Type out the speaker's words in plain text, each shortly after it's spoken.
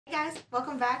guys,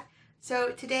 welcome back.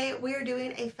 So today we are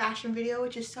doing a fashion video,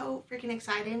 which is so freaking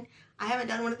exciting. I haven't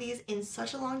done one of these in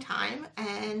such a long time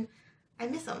and I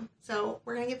miss them. So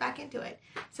we're gonna get back into it.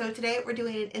 So today we're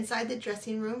doing an inside the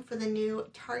dressing room for the new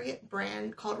Target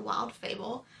brand called Wild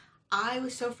Fable. I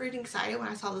was so freaking excited when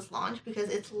I saw this launch because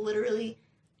it's literally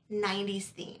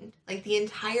 90s themed. Like the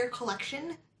entire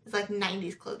collection is like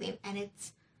 90s clothing and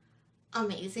it's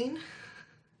amazing.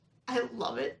 I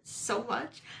love it so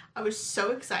much. I was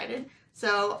so excited.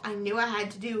 So I knew I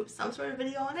had to do some sort of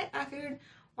video on it. And I figured,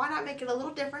 why not make it a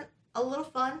little different, a little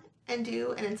fun, and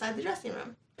do an inside the dressing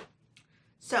room.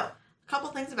 So a couple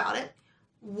things about it.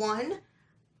 One,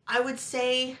 I would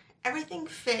say everything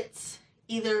fits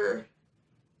either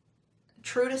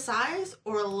true to size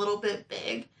or a little bit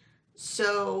big.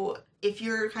 So if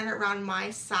you're kind of around my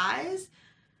size,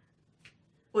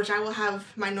 which I will have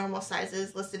my normal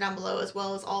sizes listed down below as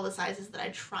well as all the sizes that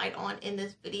I tried on in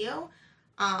this video.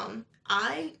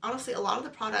 I honestly, a lot of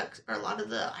the products or a lot of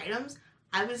the items,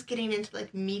 I was getting into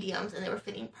like mediums and they were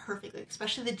fitting perfectly,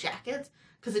 especially the jackets,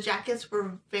 because the jackets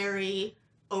were very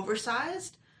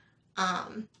oversized.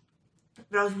 But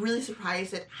I was really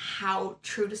surprised at how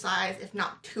true to size, if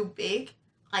not too big,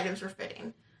 items were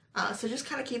fitting. So just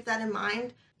kind of keep that in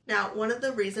mind. Now, one of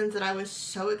the reasons that I was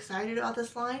so excited about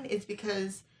this line is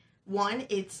because, one,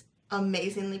 it's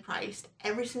amazingly priced.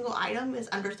 Every single item is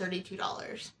under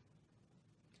 $32.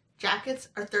 Jackets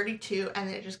are $32 and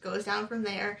then it just goes down from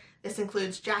there. This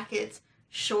includes jackets,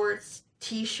 shorts,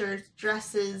 t-shirts,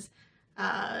 dresses,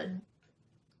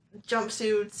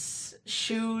 jumpsuits,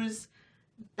 shoes,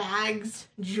 bags,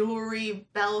 jewelry,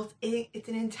 belts. It's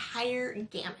an entire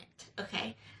gamut,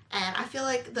 okay? And I feel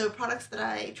like the products that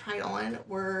I tried on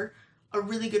were a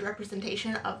really good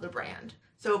representation of the brand.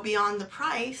 So beyond the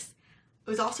price, it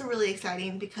was also really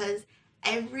exciting because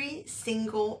every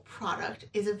single product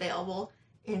is available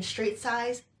in straight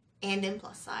size and in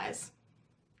plus size.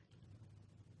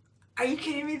 Are you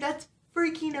kidding me? That's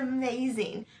freaking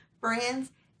amazing.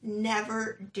 Brands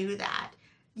never do that.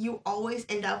 You always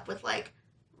end up with like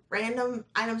random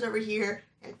items over here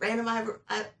and random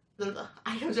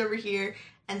items over here,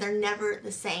 and they're never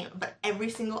the same, but every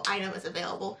single item is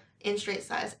available in straight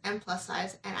size and plus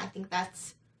size, and I think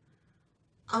that's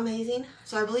amazing.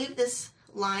 So I believe this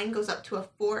line goes up to a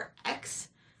 4X,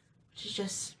 which is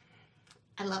just,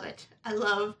 I love it. I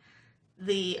love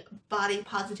the body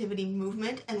positivity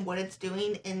movement and what it's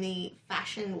doing in the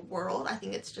fashion world. I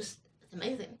think it's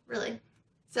amazing, really.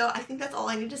 So I think that's all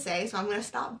I need to say, so I'm going to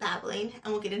stop babbling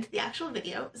and we'll get into the actual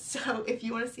video. So if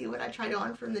you want to see what I tried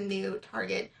on from the new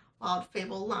Target Wild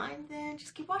Fable line, then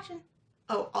just keep watching.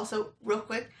 Oh, also, real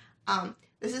quick,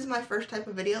 this is my first type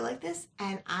of video like this,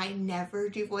 and I never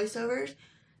do voiceovers,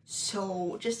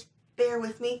 so just bear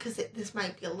with me, because this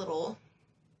might be a little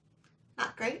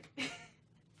not great,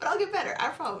 but I'll get better, I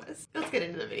promise. Let's get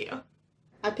into the video.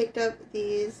 I picked up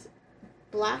these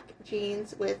black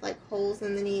jeans with like holes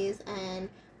in the knees, and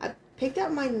I picked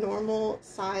up my normal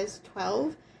size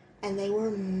 12 and they were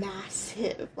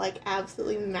massive, like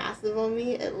absolutely massive on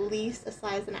me, at least a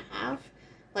size and a half,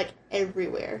 like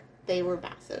everywhere they were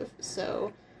massive.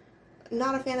 So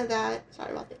not a fan of that.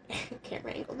 Sorry about the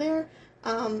camera angle there.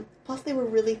 Plus they were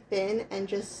really thin and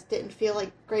just didn't feel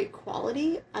like great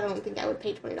quality. I don't think I would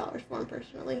pay $20 for them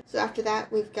personally. So after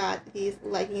that, we've got these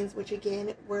leggings, which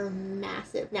again were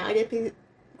massive. Now I did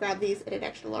grab these in an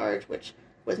extra large, which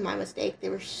was my mistake. They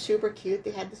were super cute.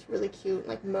 They had this really cute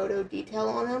like moto detail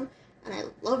on them, and I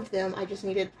loved them. I just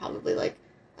needed probably like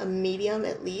a medium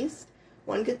at least.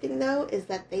 One good thing though is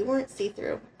that they weren't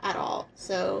see-through at all.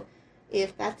 So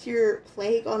if that's your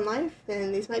plague on life,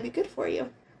 then these might be good for you.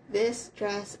 This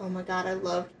dress, oh my god, I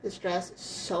loved this dress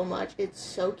so much. It's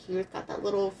so cute. It's got that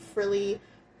little frilly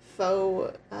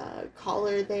faux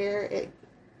collar there. It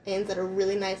ends at a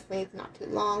really nice length, not too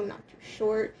long, not too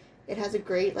short. It has a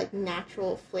great like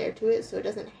natural flare to it, so it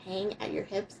doesn't hang at your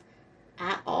hips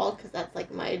at all, because that's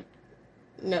like my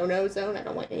no-no zone. I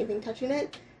don't want anything touching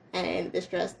it, and this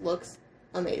dress looks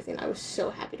amazing. I was so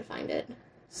happy to find it.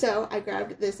 So I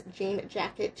grabbed this jean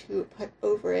jacket to put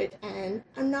over it, and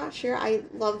I'm not sure I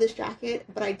love this jacket,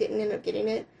 but I didn't end up getting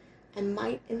it. I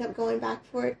might end up going back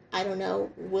for it. I don't know.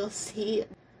 We'll see.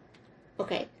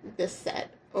 Okay, this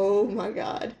set. Oh my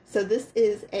god. So this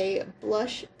is a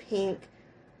blush pink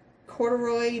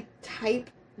corduroy type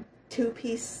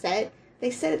two-piece set. They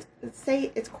say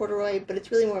it's corduroy, but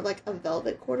it's really more of like a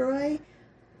velvet corduroy.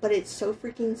 But it's so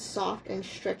freaking soft and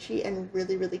stretchy and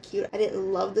really, really cute. I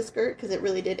didn't love the skirt because it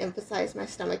really did emphasize my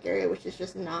stomach area, which is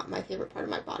just not my favorite part of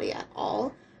my body at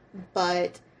all.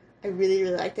 But I really,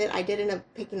 really liked it. I did end up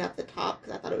picking up the top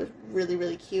because I thought it was really,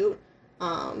 really cute.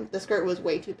 The skirt was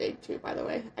way too big too, by the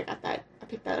way. I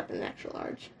picked that up in an extra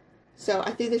large. So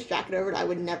I threw this jacket over it. I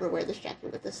would never wear this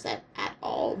jacket with this set at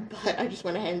all, but I just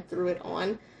went ahead and threw it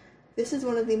on. This is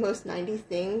one of the most 90s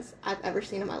things I've ever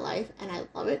seen in my life, and I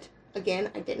love it.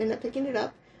 Again, I didn't end up picking it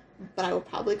up, but I will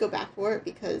probably go back for it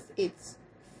because it's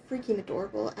freaking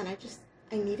adorable, and I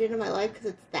need it in my life because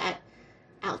it's that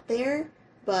out there,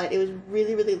 but it was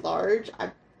really, really large. I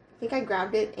think I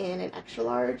grabbed it in an extra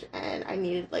large, and I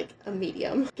needed like a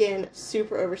medium. Again,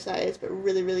 super oversized, but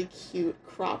really, really cute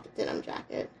cropped denim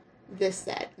jacket.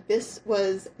 This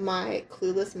was my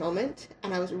Clueless moment,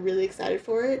 and I was really excited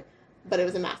for it, but it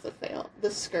was a massive fail.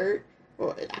 The skirt,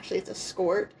 well, actually it's a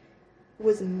Skort,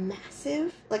 was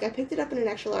massive. Like, I picked it up in an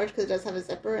extra large because it does have a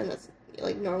zipper, and that's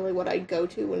like normally what I go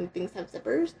to when things have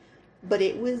zippers, but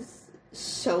it was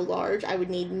so large. I would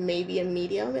need maybe a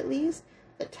medium at least.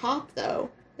 The top,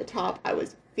 I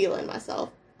was feeling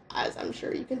myself, as I'm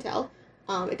sure you can tell.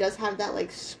 It does have that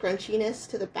like scrunchiness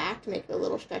to the back to make it a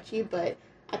little stretchy, but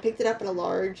I picked it up in a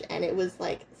large, and it was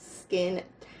like skin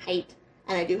tight,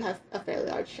 and I do have a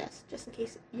fairly large chest, just in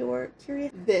case you're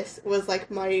curious. This was like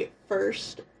my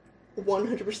first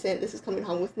 100% this is coming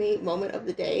home with me moment of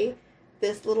the day.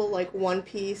 This little like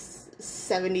one-piece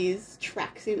 70s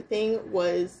tracksuit thing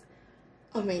was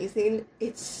amazing.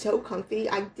 It's so comfy.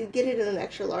 I did get it in an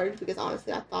extra large because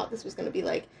honestly I thought this was going to be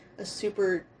like a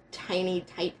super tiny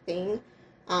tight thing.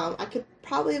 I could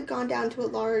probably have gone down to a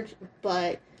large,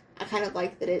 but I kind of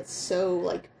like that it's so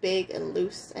like big and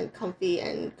loose and comfy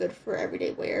and good for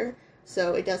everyday wear.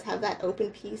 So it does have that open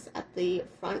piece at the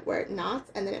front where it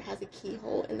knots, and then it has a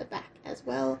keyhole in the back as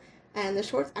well. And the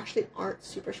shorts actually aren't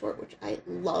super short, which I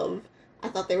love. I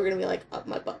thought they were going to be like up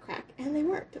my butt crack, and they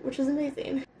weren't, which was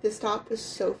amazing. This top was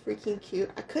so freaking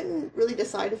cute. I couldn't really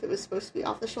decide if it was supposed to be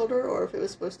off the shoulder or if it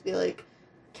was supposed to be like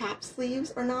cap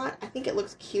sleeves or not. I think it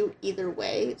looks cute either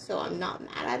way, so I'm not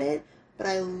mad at it. But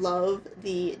I love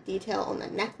the detail on the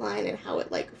neckline and how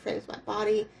it like frames my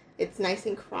body. It's nice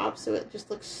and cropped, so it just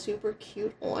looks super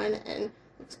cute on and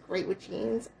looks great with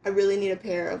jeans. I really need a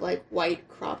pair of like white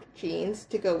cropped jeans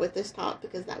to go with this top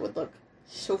because that would look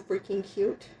so freaking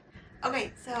cute.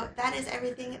 Okay, so that is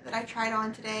everything that I tried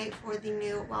on today for the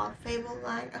new Wild Fable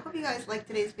line. I hope you guys liked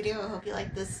today's video. I hope you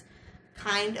like this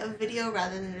kind of video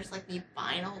rather than just like me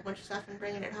buying a whole bunch of stuff and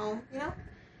bringing it home, you know?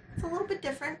 It's a little bit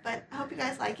different, but I hope you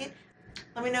guys like it.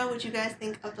 Let me know what you guys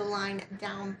think of the line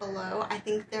down below. I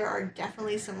think there are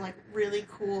definitely some like really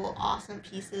cool, awesome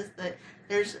pieces that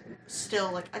there's still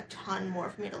like a ton more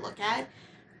for me to look at.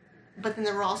 But then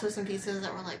there were also some pieces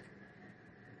that were like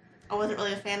I wasn't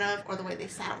really a fan of, or the way they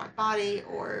sat on my body,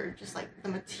 or just like the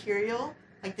material.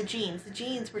 Like the jeans. The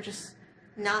jeans were just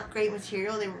not great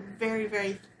material. They were very,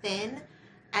 very thin,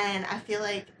 and I feel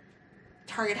like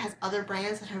Target has other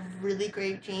brands that have really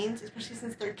great jeans, especially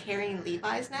since they're carrying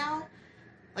Levi's now.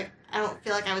 Like, I don't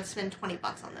feel like I would spend 20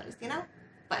 bucks on those, you know?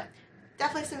 But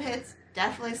definitely some hits,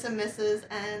 definitely some misses,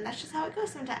 and that's just how it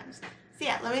goes sometimes. So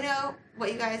yeah, let me know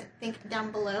what you guys think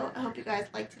down below. I hope you guys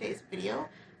liked today's video.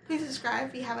 Please subscribe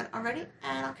if you haven't already,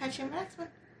 and I'll catch you in the next one.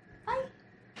 Bye!